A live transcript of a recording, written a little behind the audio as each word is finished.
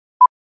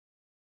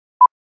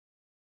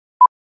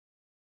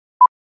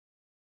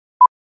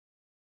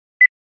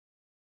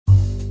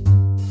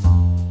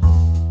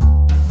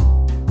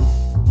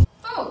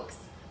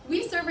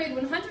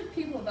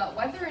about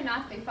whether or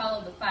not they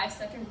follow the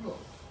 5-second rule.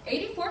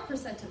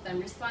 84% of them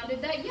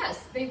responded that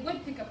yes, they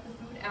would pick up the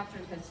food after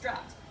it has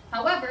dropped.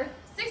 However,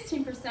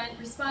 16%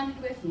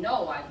 responded with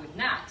no, I would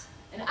not.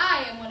 And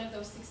I am one of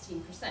those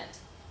 16%.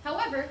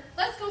 However,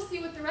 let's go see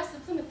what the rest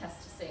of Plymouth has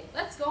to say.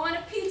 Let's go on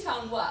a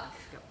P-Town walk.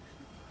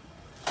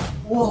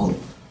 Whoa!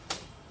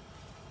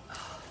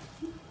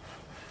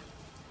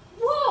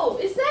 Whoa,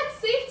 is that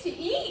safe to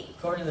eat?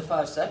 According to the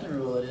 5-second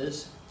rule, it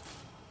is.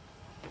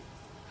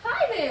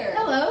 Hi there.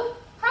 Hello.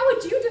 How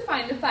would you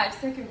define the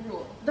 5-second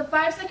rule? The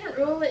 5-second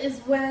rule is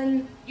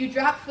when you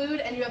drop food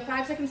and you have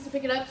 5 seconds to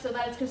pick it up so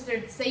that it's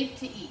considered safe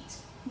to eat.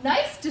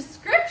 Nice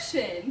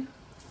description.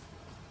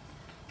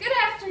 Good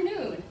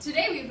afternoon.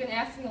 Today we've been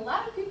asking a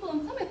lot of people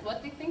in Plymouth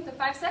what they think the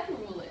 5-second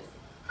rule is.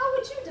 How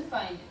would you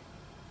define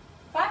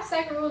it?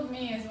 5-second rule to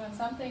me is when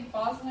something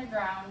falls on the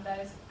ground that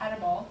is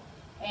edible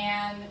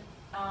and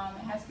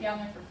it has to be on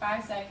there for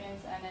 5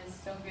 seconds and is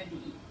still good to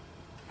eat.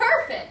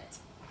 Perfect.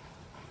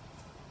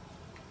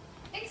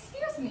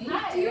 Excuse me,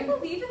 Hi. do you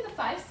believe in the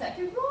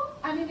 5-second rule?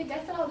 I mean, I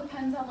guess it all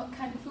depends on what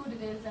kind of food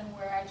it is and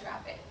where I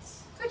drop it.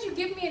 Could you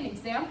give me an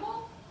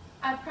example?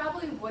 I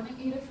probably wouldn't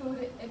eat a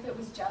food if it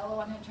was Jell-O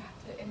and I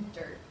dropped it in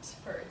dirt,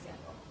 for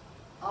example.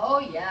 Oh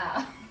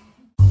yeah.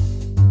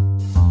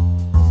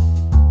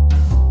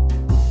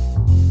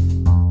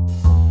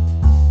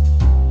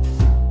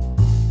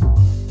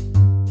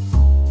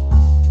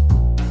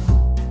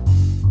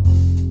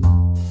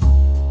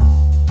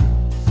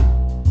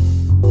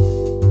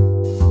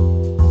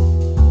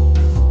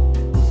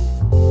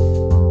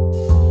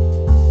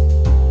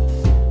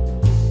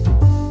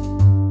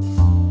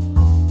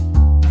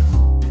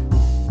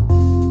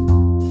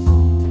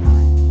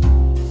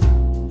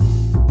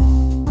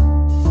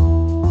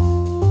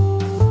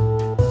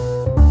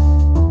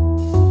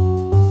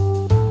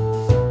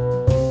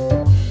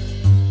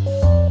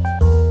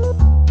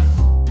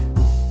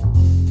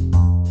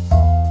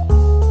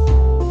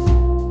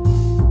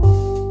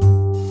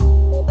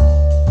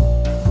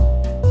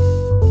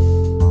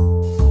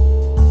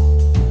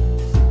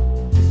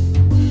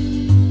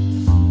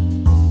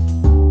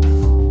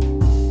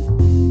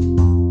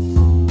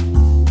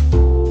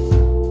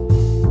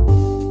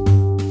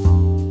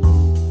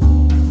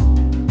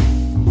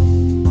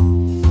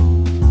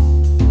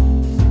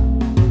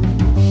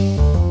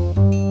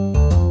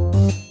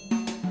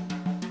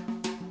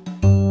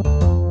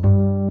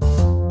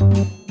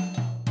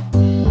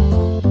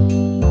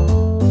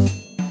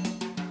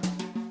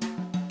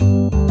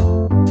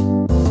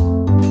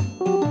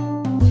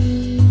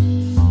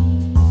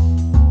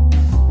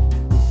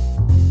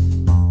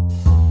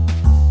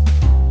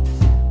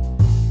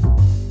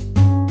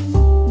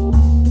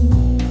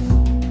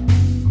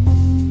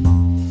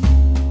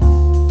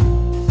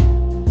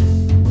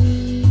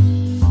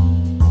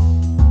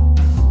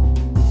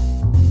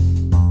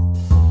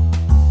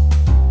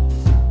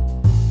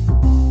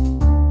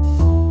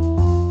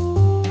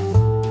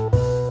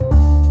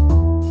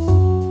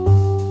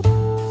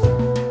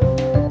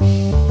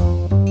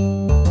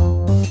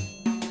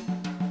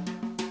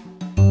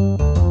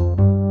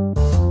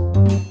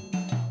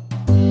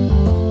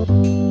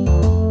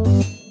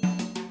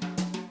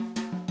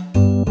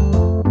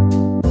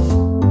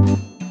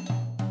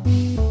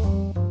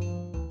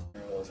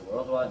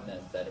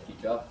 Myth that if you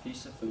drop a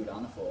piece of food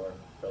on the floor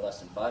for less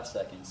than 5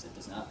 seconds, it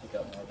does not pick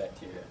up more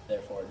bacteria,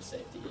 therefore it is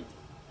safe to eat.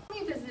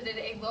 We visited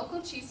a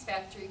local cheese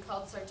factory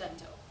called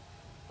Sargento.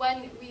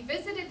 When we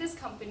visited this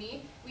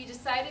company, we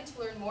decided to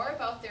learn more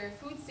about their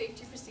food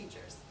safety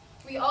procedures.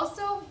 We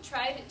also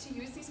tried to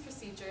use these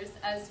procedures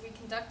as we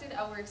conducted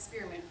our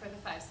experiment for the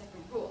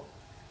 5-second rule.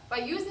 By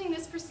using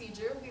this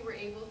procedure, we were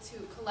able to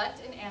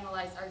collect and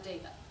analyze our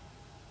data.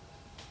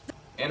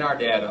 In our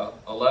data,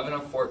 11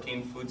 of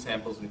 14 food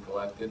samples we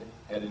collected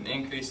had an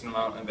increased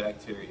amount of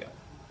bacteria.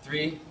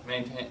 3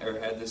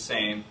 had the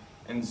same,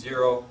 and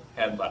 0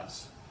 had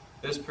less.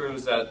 This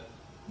proves that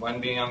when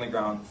being on the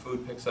ground,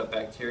 food picks up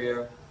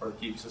bacteria or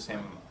keeps the same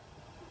amount.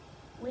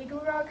 We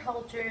grew our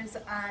cultures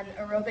on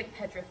aerobic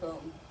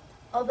petrifilm.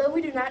 Although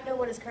we do not know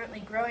what is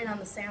currently growing on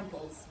the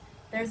samples,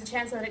 there is a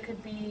chance that it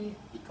could be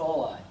E.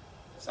 coli,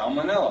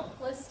 Salmonella,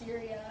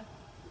 Listeria.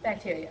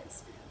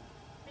 bacterias,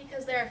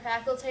 because they are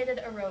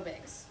facultated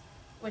aerobics,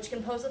 which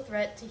can pose a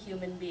threat to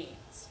human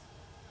beings.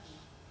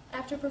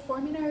 After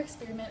performing our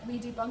experiment, we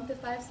debunked the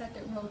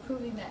 5-second rule,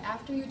 proving that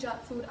after you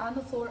drop food on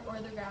the floor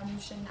or the ground, you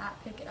should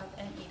not pick it up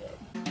and eat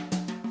it.